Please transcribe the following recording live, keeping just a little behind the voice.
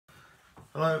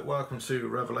Hello, welcome to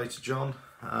Revelator John.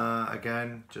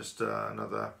 Again, just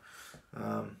another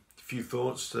few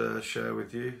thoughts to share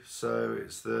with you. So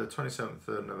it's the 27th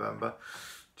of November.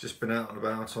 Just been out and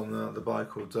about on the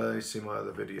bike all day, seen my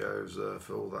other videos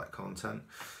for all that content.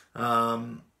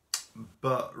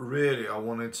 But really, I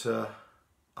wanted to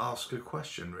ask a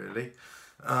question, really.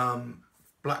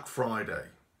 Black Friday,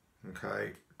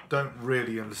 okay? Don't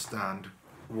really understand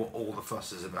what all the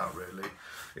fuss is about, really.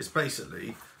 It's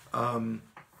basically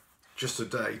just a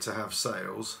day to have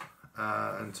sales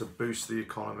and to boost the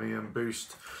economy and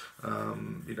boost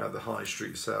the high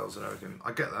street sales and everything.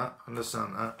 I get that,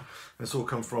 understand that. It's all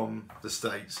come from the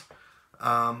States,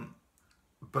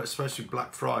 but it's supposed to be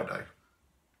Black Friday.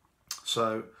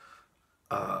 So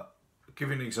give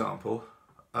you an example,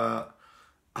 and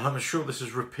I'm sure this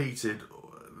is repeated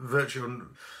virtually on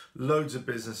loads of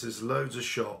businesses, loads of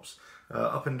shops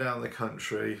up and down the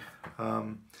country,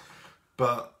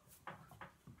 but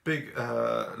big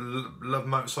love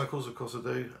motorcycles, of course I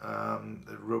do. A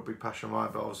real big passion of mine,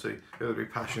 but obviously the other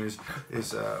big passion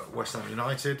is West Ham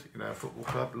United, football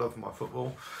club. Love my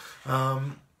football.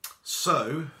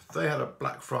 So they had a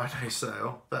Black Friday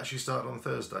sale that actually started on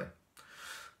Thursday.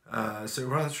 So it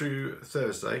ran through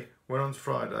Thursday, went on to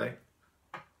Friday.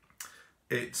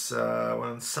 It's went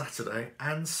on Saturday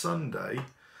and Sunday.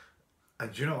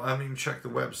 And do you know what? I haven't even checked the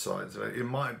website today. It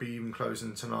might be even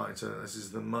closing tonight. This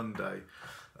is the Monday.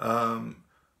 But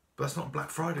that's not Black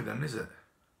Friday then, is it?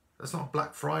 That's not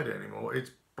Black Friday anymore.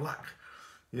 It's Black,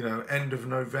 end of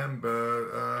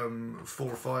November,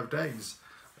 4 or 5 days.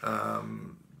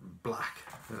 Black.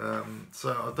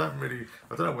 So I don't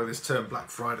know where this term Black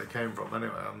Friday came from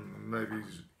anyway. Maybe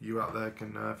you out there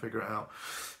can figure it out.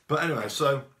 But anyway,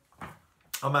 so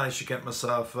I managed to get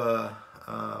myself a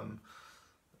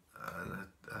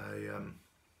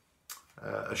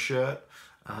shirt,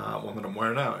 one that I'm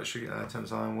wearing now actually,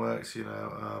 Thames Iron Works,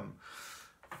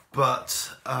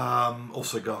 but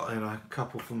also got a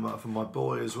couple from my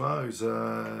boy as well, who's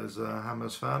a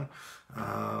Hammers fan,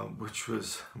 which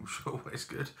was always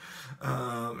good.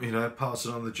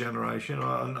 Passing on the generation.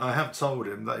 I have told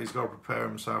him that he's got to prepare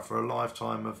himself for a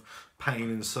lifetime of pain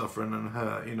and suffering and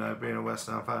hurt. Being a West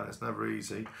Ham fan, it's never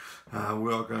easy.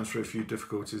 We are going through a few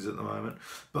difficulties at the moment,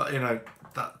 but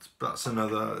that's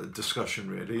another discussion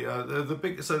really.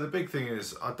 The big thing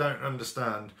is, I don't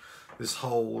understand this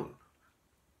whole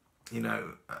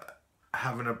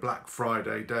having a Black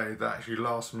Friday day that actually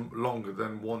lasts longer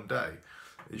than one day.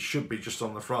 It should be just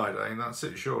on the Friday and that's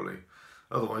it, surely.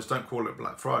 Otherwise, don't call it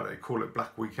Black Friday, call it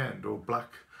Black Weekend or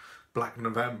Black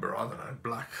November, I don't know,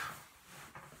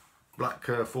 Black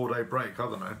 4-day break, I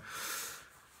don't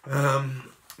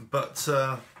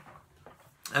know.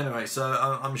 Anyway, so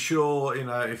I'm sure,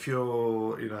 if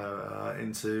you're,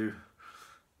 into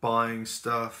buying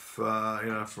stuff,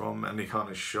 from any kind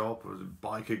of shop, or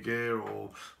biker gear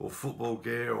or football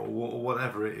gear or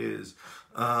whatever it is,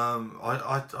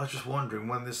 I just wondering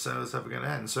when this sale is ever going to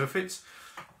end. So if it's,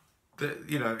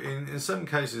 in some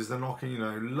cases they're knocking,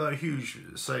 huge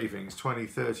savings, 20,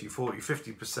 30, 40,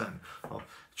 50%. It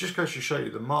just goes to show you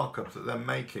the markup that they're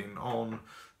making on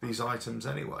these items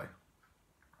anyway.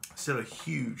 Still a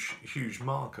huge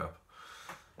markup.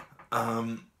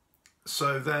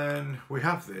 So then we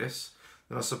have this,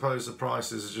 then I suppose the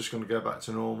prices are just going to go back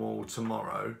to normal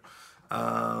tomorrow.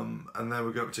 And then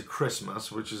we go up to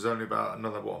Christmas, which is only about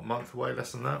another, month away,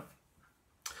 less than that.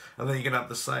 And then you're going to have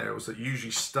the sales that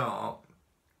usually start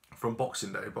from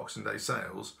Boxing Day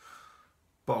sales.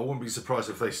 But I wouldn't be surprised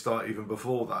if they start even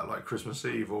before that, like Christmas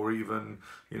Eve or even,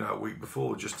 a week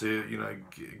before, just to,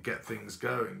 get things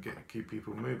going, keep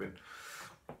people moving.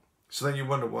 So then you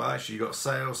wonder, well, actually you got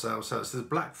sales. So there's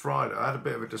Black Friday. I had a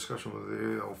bit of a discussion with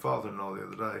the old father-in-law the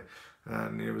other day,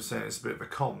 and he was saying it's a bit of a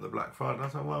con, the Black Friday. And I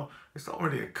thought, well, it's not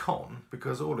really a con,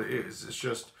 because all it is, it's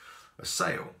just a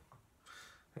sale.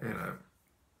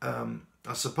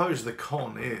 I suppose the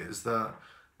con is that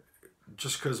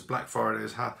just because Black Friday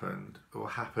has happened or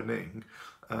happening,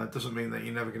 doesn't mean that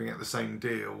you're never going to get the same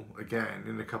deal again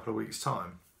in a couple of weeks'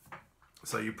 time.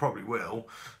 So you probably will.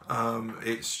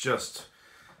 It's just,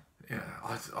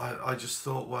 I just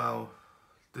thought, well,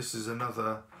 this is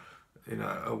another,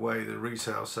 a way the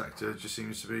retail sector just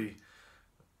seems to be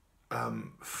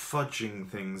fudging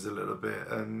things a little bit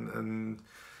and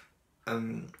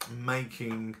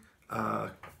making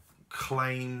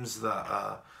claims that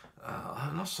are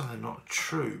not something not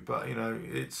true, but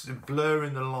it's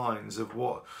blurring the lines of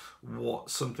what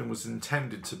something was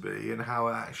intended to be and how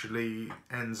it actually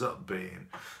ends up being.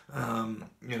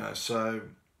 So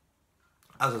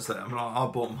as I said, I mean, I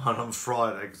bought mine on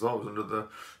Friday because I was under the,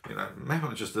 you know, maybe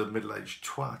I'm just a middle-aged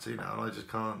twat, you know, and I just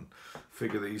can't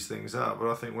figure these things out.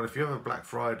 But I think, well, if you have a Black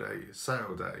Friday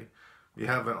sale day, you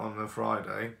have it on the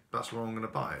Friday, that's where I'm going to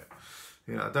buy it.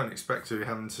 You know, I don't expect to be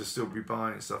having to still be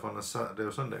buying stuff on a Saturday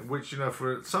or Sunday, which, you know,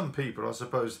 for some people, I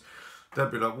suppose, they'll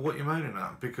be like, what are you moaning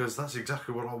at? Because that's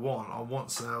exactly what I want. I want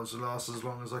sales to last as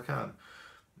long as I can.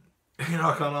 You know,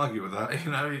 I can't argue with that,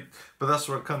 you know, but that's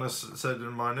what I kind of said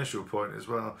in my initial point as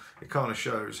well. It kind of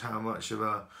shows how much of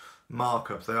a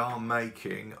markup they are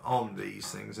making on these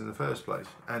things in the first place.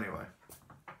 Anyway,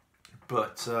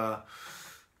 but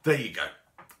there you go.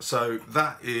 So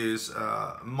that is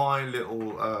my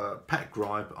little pet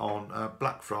gripe on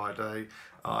Black Friday.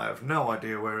 I have no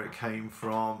idea where it came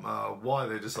from, why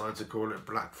they decided to call it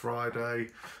Black Friday.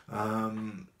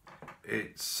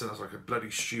 It sounds like a bloody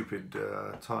stupid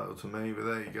title to me, but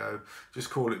there you go.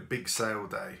 Just call it Big Sale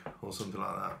Day or something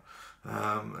like that.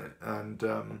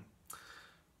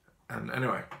 And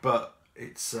anyway, but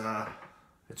it's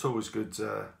always good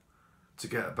to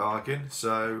get a bargain.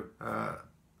 So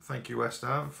thank you, West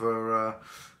Ham, for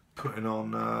putting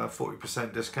on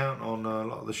 40% discount on a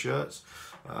lot of the shirts,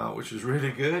 which is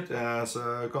really good.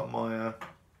 So I got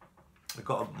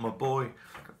my boy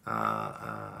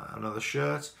another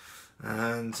shirt.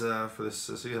 And for this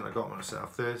season, I got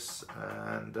myself this,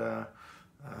 and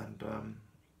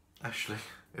actually,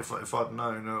 if I'd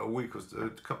known a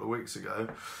couple of weeks ago,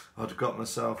 I'd have got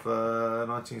myself a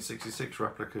 1966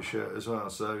 replica shirt as well.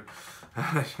 So,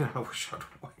 you know, I wish I'd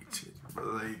waited,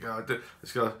 but there you go. I did.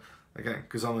 This guy again,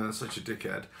 because I'm such a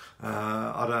dickhead.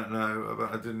 I don't know,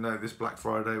 but I didn't know this Black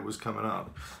Friday was coming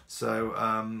up. So,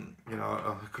 you know,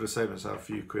 I could have saved myself a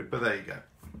few quid, but there you go.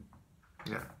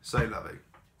 Yeah, say lovey.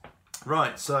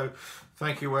 Right, so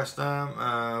thank you, West Ham,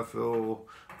 for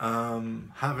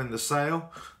having the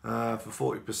sale for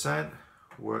 40%.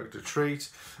 Worked a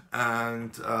treat,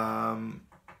 and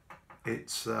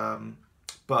it's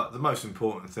but the most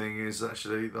important thing is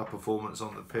actually the performance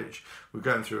on the pitch. We're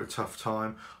going through a tough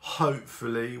time.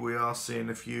 Hopefully, we are seeing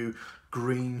a few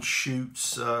green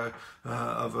shoots of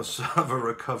a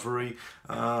recovery,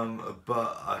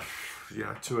 but you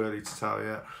know, too early to tell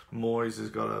yet. Moyes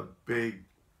has got a big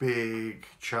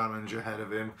challenge ahead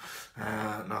of him,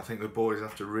 and I think the boys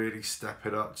have to really step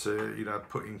it up to, you know,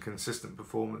 put in consistent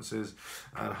performances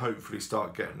and hopefully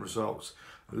start getting results.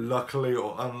 Luckily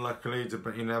or unluckily,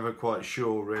 but you're never quite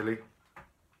sure really.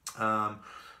 Our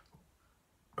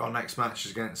next match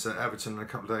is against Everton in a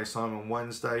couple of days' time on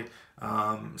Wednesday,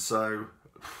 so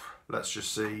let's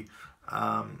just see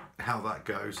how that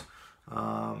goes.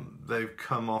 They've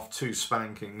come off 2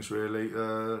 spankings really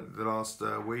the last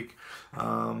week,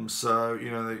 so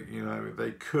you know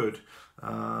they could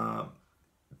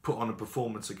put on a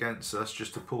performance against us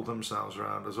just to pull themselves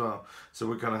around as well. So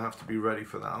we're going to have to be ready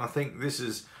for that. And I think this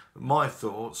is my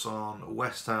thoughts on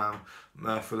West Ham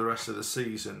for the rest of the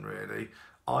season. Really,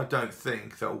 I don't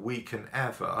think that we can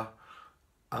ever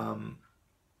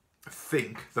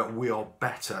think that we are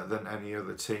better than any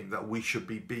other team, that we should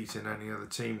be beating any other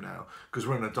team now, because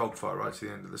we're in a dogfight right to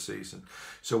the end of the season.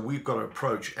 So we've got to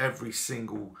approach every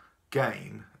single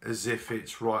game as if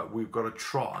it's right. We've got to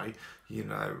try, you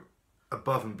know,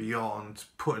 above and beyond,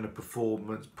 putting a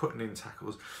performance, putting in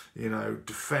tackles, you know,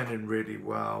 defending really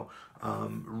well,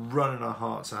 running our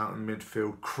hearts out in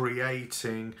midfield,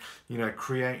 creating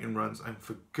runs, and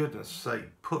for goodness sake,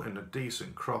 putting a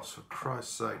decent cross, for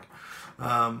Christ's sake,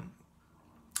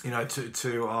 you know,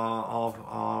 to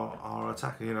our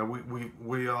attacking. You know,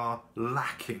 we are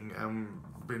lacking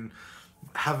and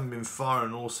haven't been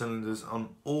firing all cylinders on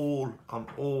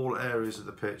all areas of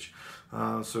the pitch.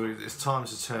 So it's time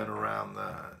to turn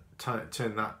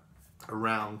that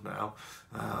around now.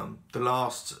 The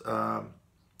last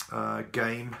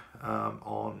game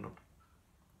on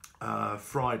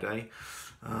Friday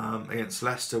against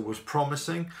Leicester was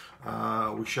promising.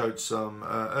 We showed some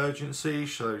urgency,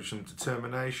 showed some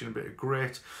determination, a bit of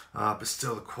grit, but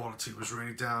still the quality was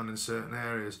really down in certain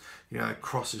areas. You know,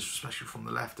 crosses, especially from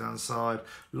the left-hand side,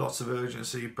 lots of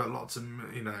urgency, but lots of,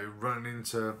 you know, running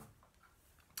into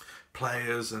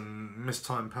players and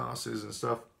mistimed passes and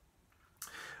stuff.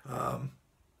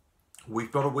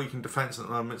 We've got a weakened defence at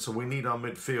the moment, so we need our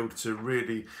midfield to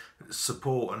really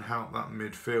support and help that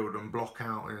midfield and block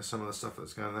out, you know, some of the stuff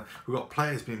that's going there. We've got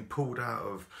players being pulled out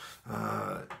of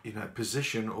you know,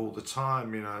 position all the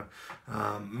time, you know,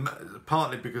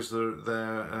 partly because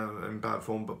they're in bad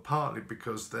form, but partly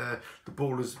because the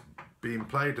ball is being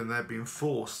played and they're being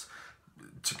forced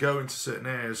to go into certain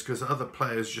areas because other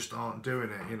players just aren't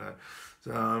doing it, you know.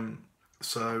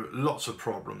 So lots of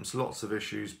problems, lots of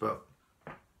issues, but,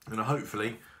 you know,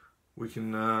 hopefully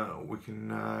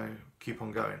keep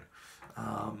on going.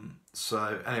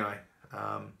 So anyway,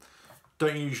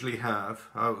 don't usually have,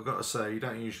 I've got to say, you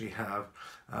don't usually have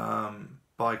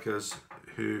bikers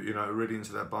who, you know, are really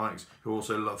into their bikes, who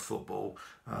also love football.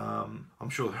 I'm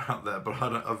sure they're out there, but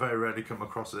I very rarely come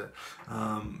across it.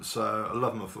 So I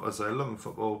love them. I say I love them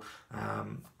football.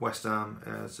 West Ham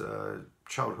is a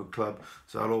childhood club,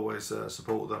 so I'll always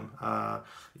support them.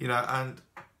 You know, and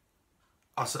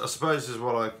I suppose is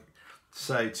what I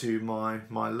say to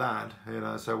my lad. You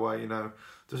know, so well, you know,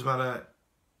 doesn't matter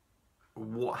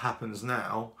what happens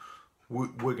now, we're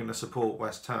going to support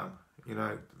West Ham. You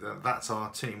know, that's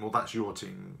our team. Well, that's your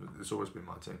team. It's always been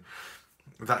my team.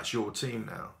 That's your team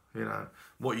now. You know,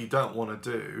 what you don't want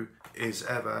to do is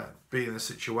ever be in a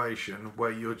situation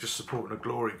where you're just supporting a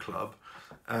glory club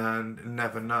and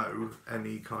never know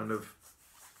any kind of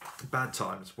bad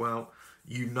times. Well,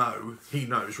 you know, he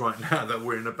knows right now that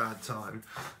we're in a bad time.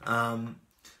 And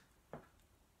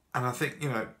I think, you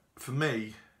know, for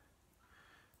me,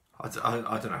 I don't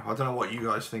know. I don't know what you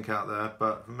guys think out there,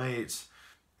 but for me,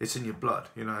 it's in your blood.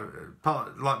 You know,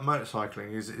 like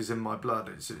motorcycling is in my blood.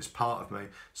 It's part of me.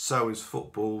 So is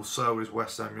football. So is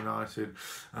West Ham United.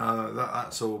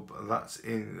 That's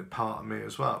in part of me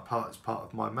as well. It's part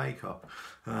of my makeup.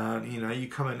 And you know, you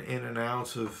coming in and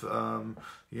out of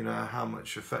you know, how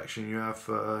much affection you have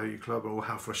for your club, or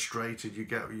how frustrated you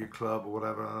get with your club, or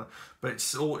whatever. But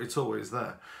it's always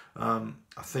there. I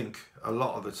think a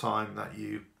lot of the time that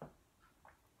you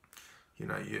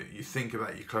know, you think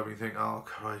about your club and you think, oh,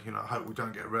 God, you know, I hope we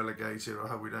don't get relegated, or I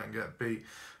hope we don't get beat.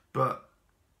 But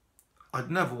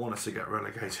I'd never want us to get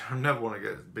relegated. I never want to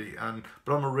get beat.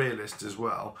 But I'm a realist as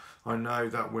well. I know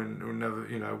that we're never,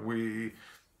 you know, we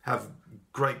have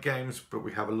great games, but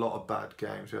we have a lot of bad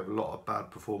games. We have a lot of bad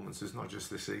performances, not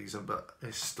just this season, but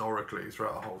historically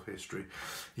throughout our whole history.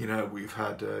 You know, we've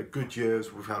had good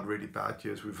years, we've had really bad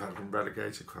years, we've had been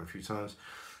relegated quite a few times.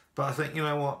 But I think, you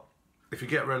know what? If you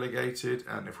get relegated,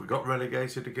 and if we got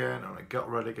relegated again, and it got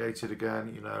relegated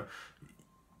again, you know,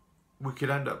 we could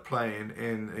end up playing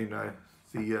in, you know,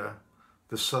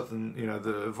 the Southern, you know,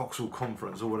 the Vauxhall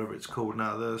Conference, or whatever it's called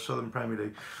now, the Southern Premier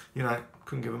League. You know,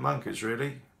 couldn't give a monkeys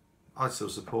really. I'd still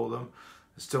support them.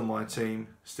 It's still my team,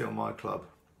 still my club,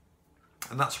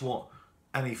 and that's what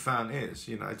any fan is.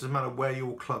 You know, it doesn't matter where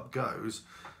your club goes.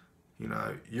 You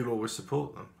know, you'll always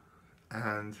support them,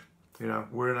 and you know,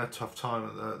 we're in a tough time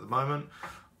at the moment.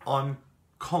 I'm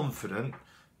confident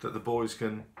that the boys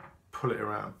can pull it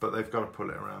around, but they've got to pull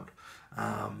it around.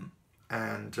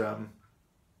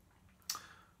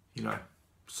 You know,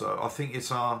 so I think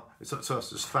it's up to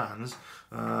us as fans,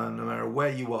 no matter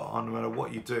where you are, no matter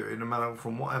what you do, no matter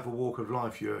from whatever walk of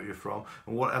life you're from,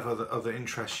 and whatever the other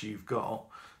interests you've got,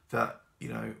 that, you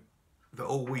know, that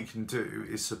all we can do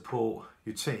is support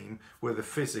your team, whether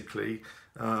physically,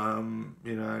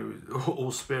 you know,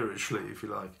 or spiritually, if you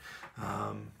like.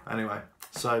 Anyway,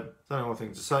 so there's only one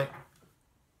thing to say.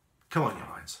 Come on, you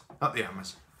Lions. Up the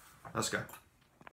hammers. Let's go.